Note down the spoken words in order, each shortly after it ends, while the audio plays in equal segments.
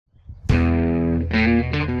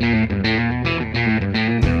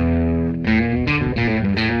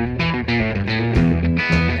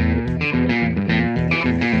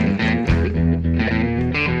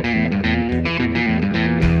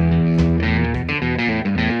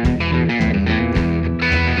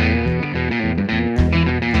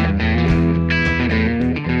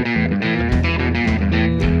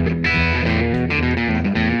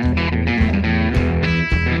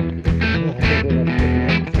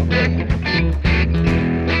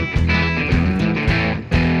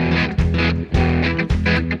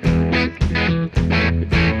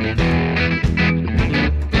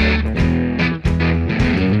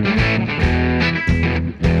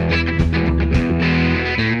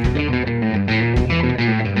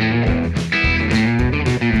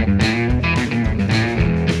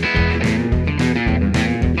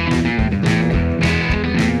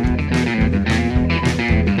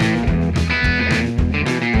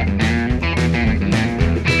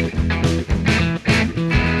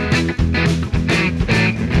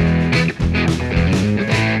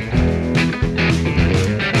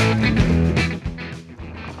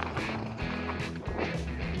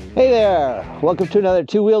Hey there, welcome to another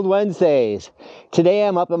Two Wheeled Wednesdays. Today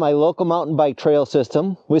I'm up at my local mountain bike trail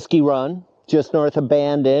system, Whiskey Run, just north of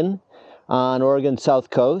Bandon on Oregon's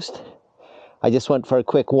south coast. I just went for a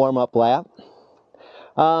quick warm-up lap.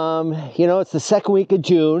 It's the second week of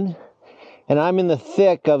June and I'm in the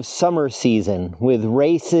thick of summer season with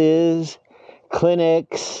races,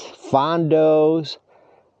 clinics, fondos,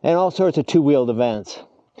 and all sorts of two-wheeled events.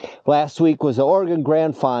 Last week was the Oregon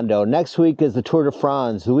Grand Fondo. Next week is the Tour de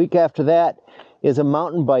France. The week after that is a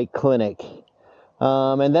mountain bike clinic.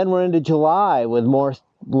 And then we're into July with more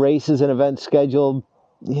races and events scheduled,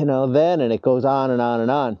 then, and it goes on and on and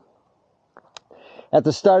on. At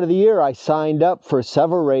the start of the year, I signed up for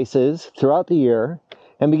several races throughout the year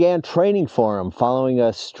and began training for them, following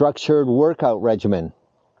a structured workout regimen.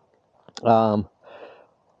 But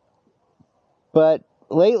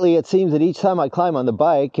lately, it seems that each time I climb on the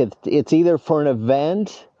bike, it's either for an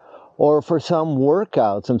event or for some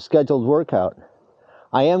workout, some scheduled workout.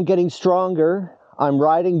 I am getting stronger, I'm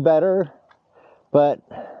riding better, but,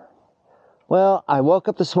 well, I woke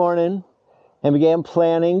up this morning and began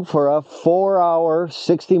planning for a 4-hour,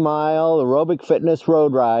 60-mile aerobic fitness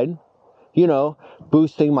road ride,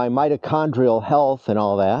 boosting my mitochondrial health and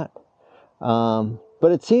all that.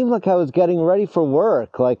 But it seemed like I was getting ready for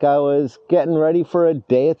work, like I was getting ready for a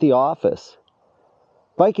day at the office.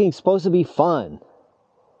 Biking's supposed to be fun.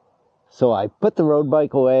 So I put the road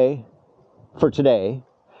bike away for today,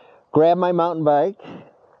 grabbed my mountain bike,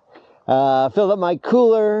 filled up my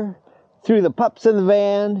cooler, threw the pups in the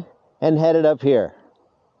van, and headed up here.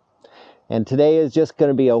 And today is just going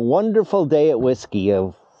to be a wonderful day at Whiskey,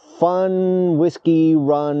 a fun Whiskey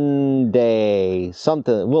Run day.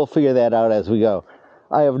 Something, we'll figure that out as we go.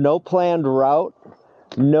 I have no planned route,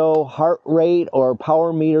 no heart rate or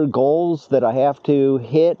power meter goals that I have to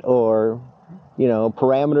hit or,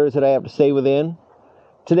 parameters that I have to stay within.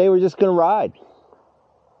 Today we're just going to ride.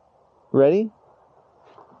 Ready?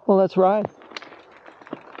 Well, let's ride.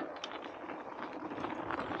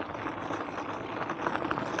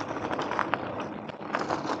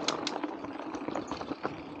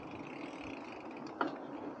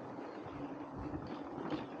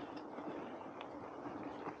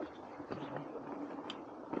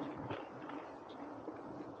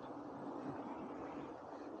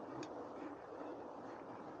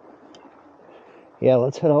 Yeah,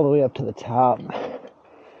 let's head all the way up to the top.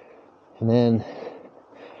 And then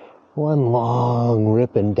one long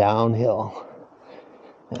ripping downhill.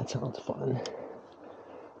 That sounds fun.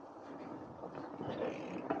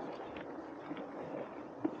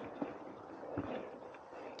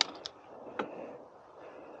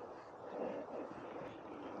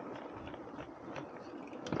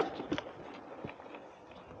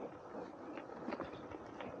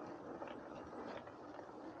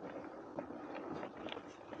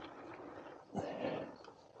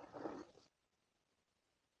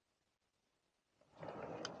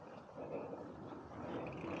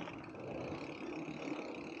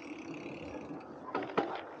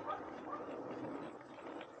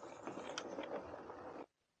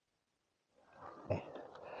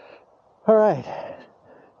 All right,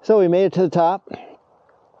 so we made it to the top.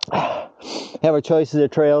 Have our choices of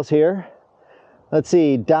trails here. Let's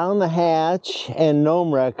see, down the hatch and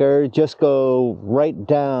Gnome Wrecker just go right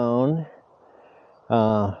down.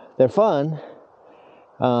 They're fun.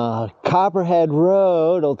 Copperhead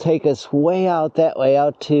Road will take us way out that way,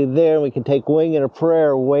 out to there. We can take Wing and a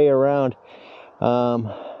Prayer way around.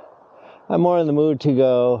 I'm more in the mood to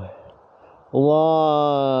go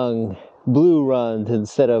long blue runs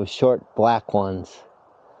instead of short black ones.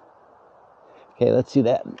 Okay, let's do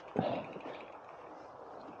that.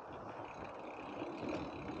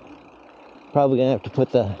 Probably gonna have to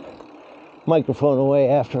put the microphone away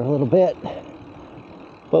after a little bit,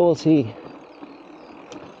 but we'll see.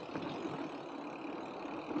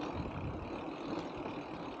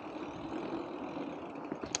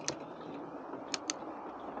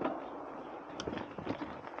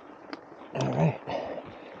 All right.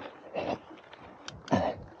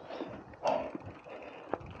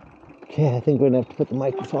 Okay, I think we're gonna have to put the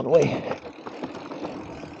microphone away.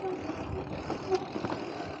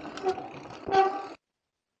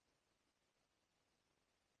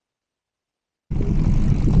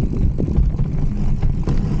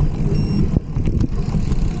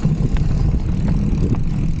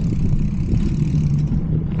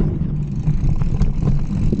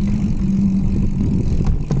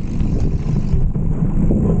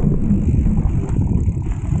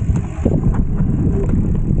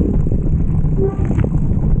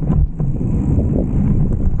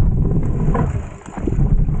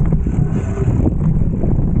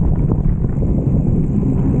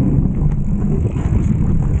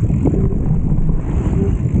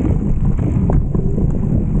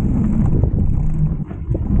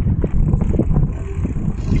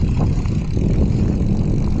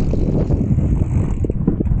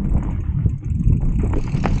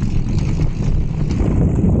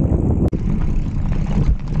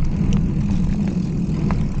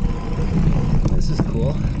 This is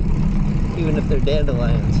cool, even if they're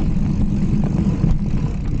dandelions.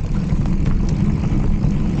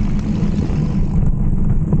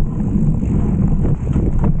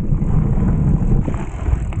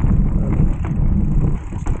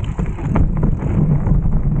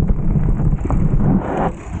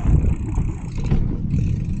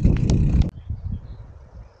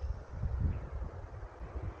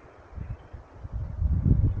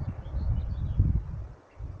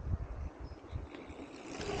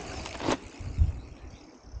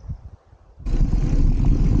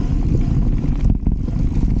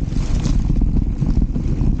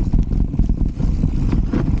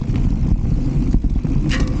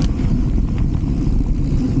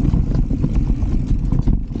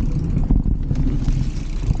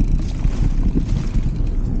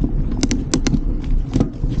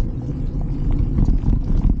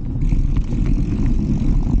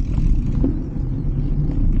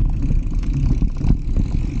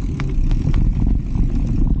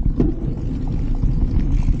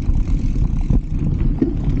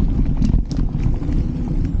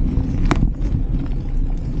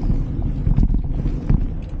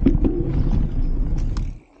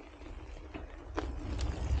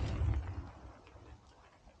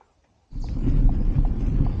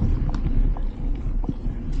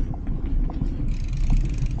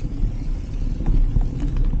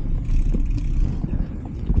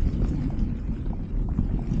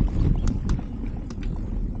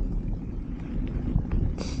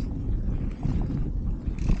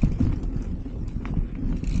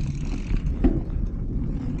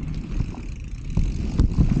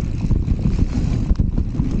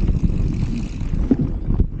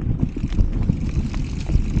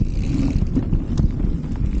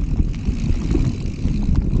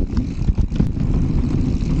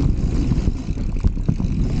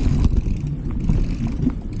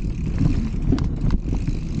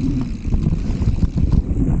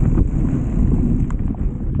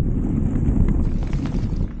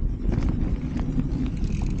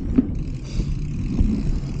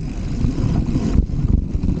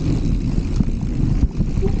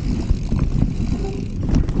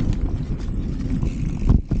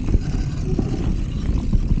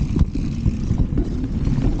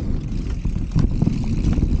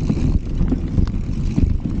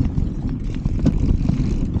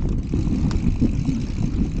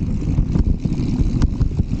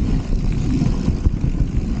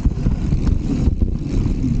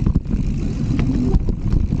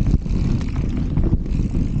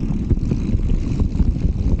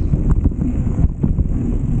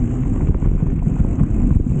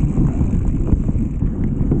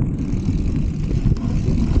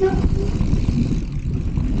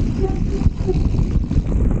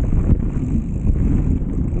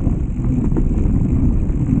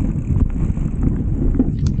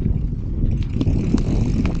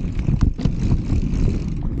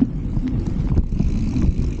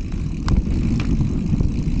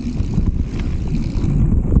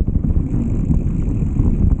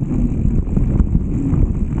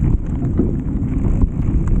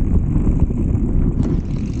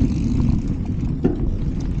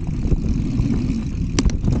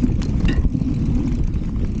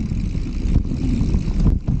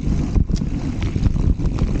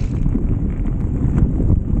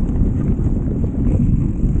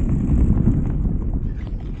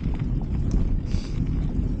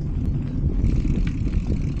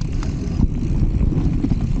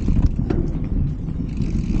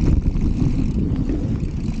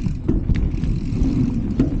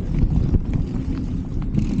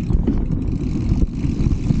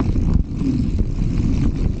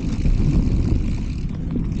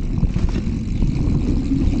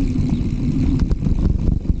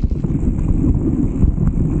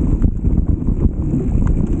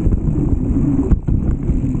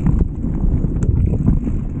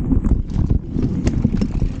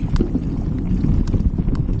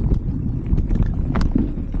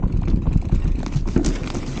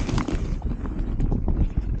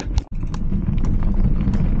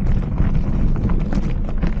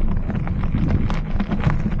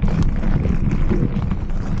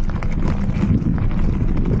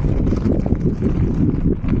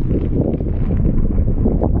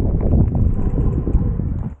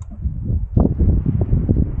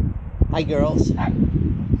 girls. All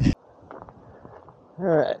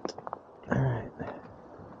right. All right.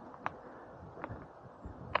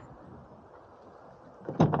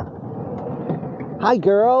 Hi,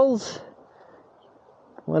 girls.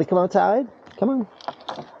 Want to come outside? Come on.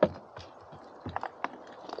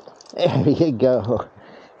 There you go.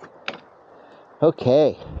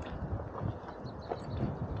 Okay.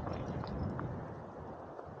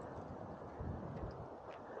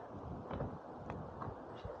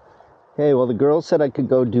 Okay, well, the girls said I could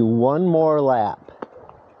go do one more lap.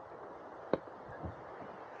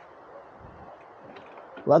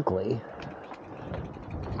 Luckily,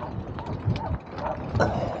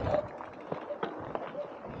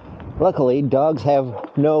 dogs have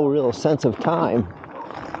no real sense of time.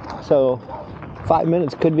 So 5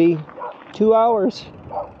 minutes could be 2 hours.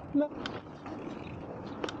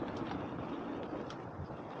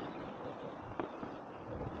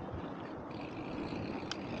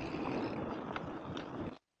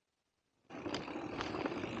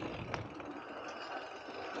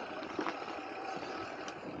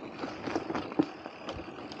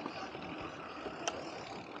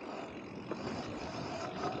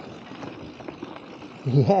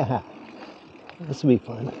 Yeah, this will be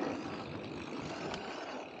fun.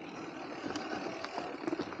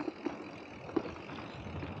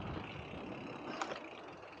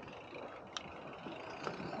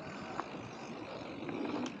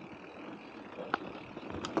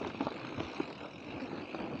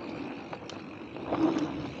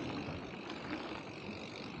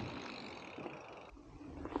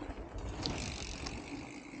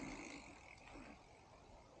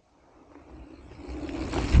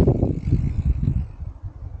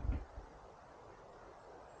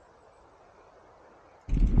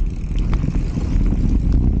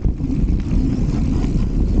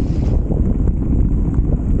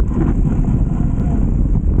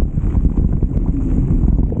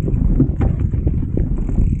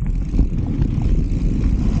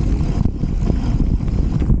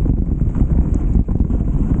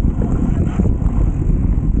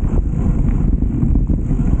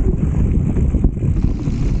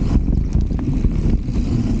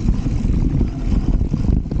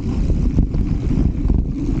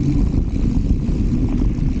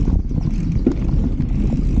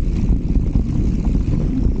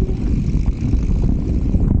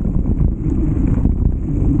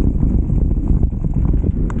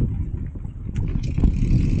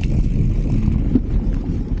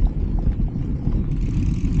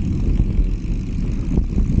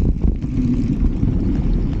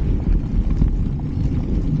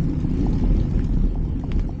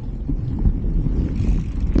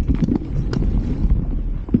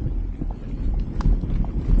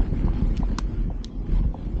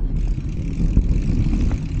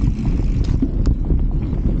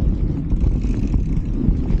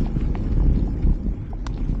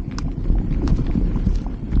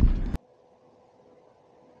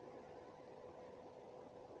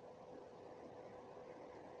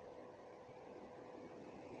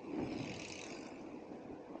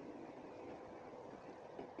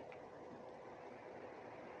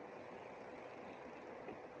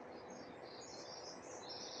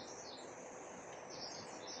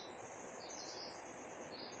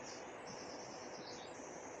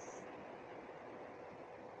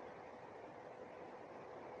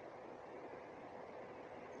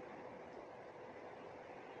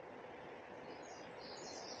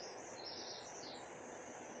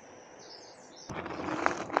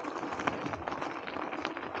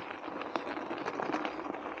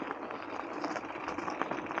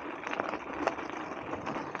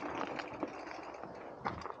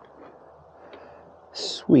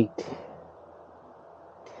 Sweet.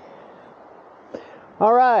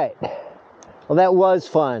 All right. Well, that was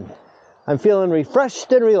fun. I'm feeling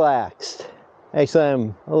refreshed and relaxed. Actually,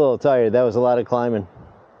 I'm a little tired. That was a lot of climbing.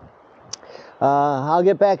 I'll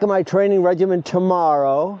get back on my training regimen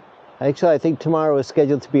tomorrow. Actually, I think tomorrow is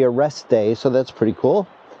scheduled to be a rest day, so that's pretty cool.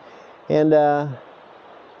 And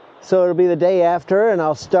so it'll be the day after, and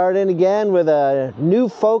I'll start in again with a new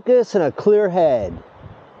focus and a clear head.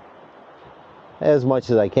 As much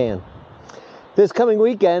as I can. This coming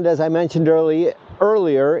weekend, as I mentioned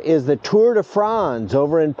earlier, is the Tour de France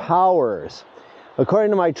over in Powers. According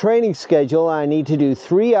to my training schedule, I need to do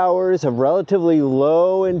 3 hours of relatively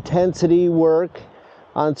low intensity work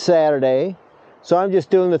on Saturday. So I'm just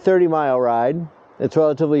doing the 30-mile ride. It's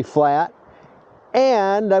relatively flat.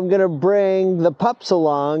 And I'm going to bring the pups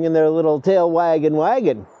along in their little tail wagon.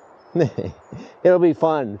 It'll be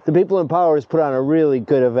fun. The people in Powers put on a really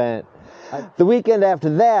good event. The weekend after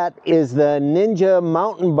that is the Ninja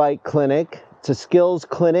Mountain Bike Clinic. It's a skills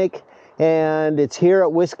clinic and it's here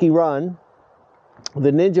at Whiskey Run.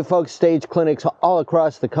 The Ninja Folks stage clinics all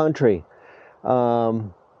across the country. I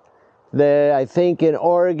think in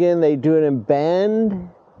Oregon they do it in Bend,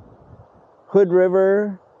 Hood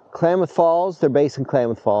River, Klamath Falls. They're based in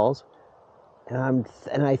Klamath Falls. And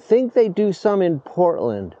I think they do some in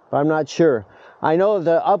Portland, but I'm not sure. I know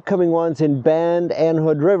the upcoming ones in Bend and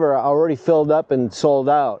Hood River are already filled up and sold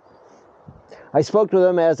out. I spoke to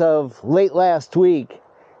them as of late last week,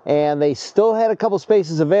 and they still had a couple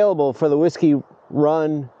spaces available for the Whiskey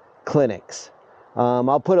Run clinics.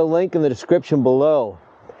 I'll put a link in the description below.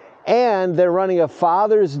 And they're running a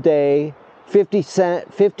Father's Day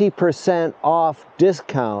 50% off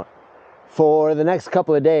discount for the next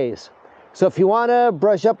couple of days. So if you want to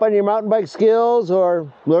brush up on your mountain bike skills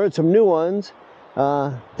or learn some new ones,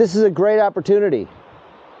 this is a great opportunity.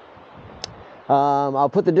 I'll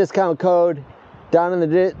put the discount code down in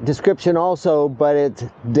the description also, but it's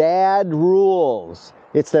Dad Rules.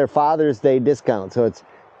 It's their Father's Day discount, so it's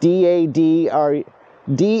DADRULES.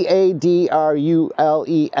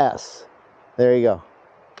 There you go.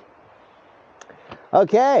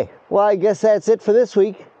 Okay, well, I guess that's it for this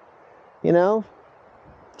week. You know,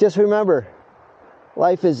 just remember,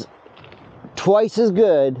 life is twice as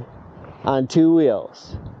good on two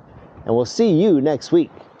wheels. And we'll see you next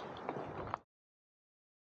week.